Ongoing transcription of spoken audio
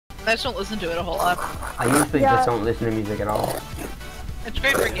I just don't listen to it a whole lot. I usually just don't listen to music at all. It's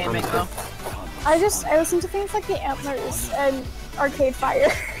great for gaming though. I listen to things like the Antlers and Arcade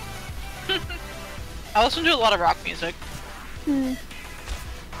Fire. I listen to a lot of rock music.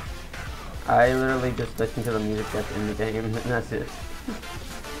 I literally just listen to the music that's in the game, and that's it.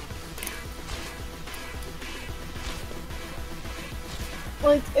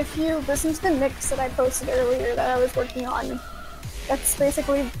 Like, if you listen to the mix that I posted earlier that I was working on, that's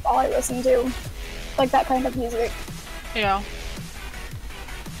basically all I listen to. Like, that kind of music. Yeah.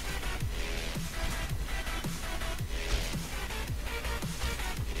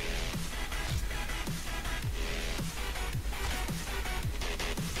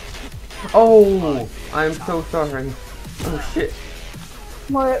 Oh, I'm so sorry. Oh shit.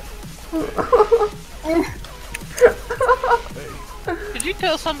 What? Did you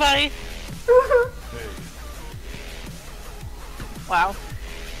kill somebody? Wow.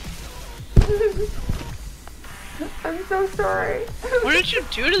 I'm so sorry. What did you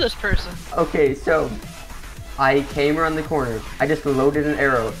do to this person? Okay, so I came around the corner. I just loaded an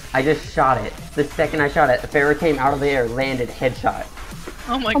arrow. I just shot it. The second I shot it, the pharah came out of the air, landed, headshot.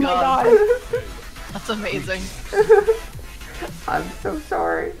 Oh my Oh my god. god. That's amazing. I'm so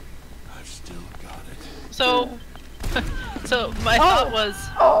sorry. I've still got it. So, my thought was,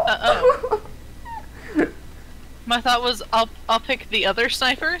 my thought was, I'll pick the other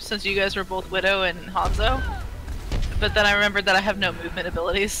sniper since you guys were both Widow and Hanzo. But then I remembered that I have no movement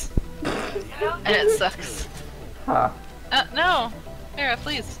abilities, and it sucks. Huh. No, Pharah,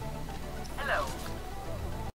 please. Hello.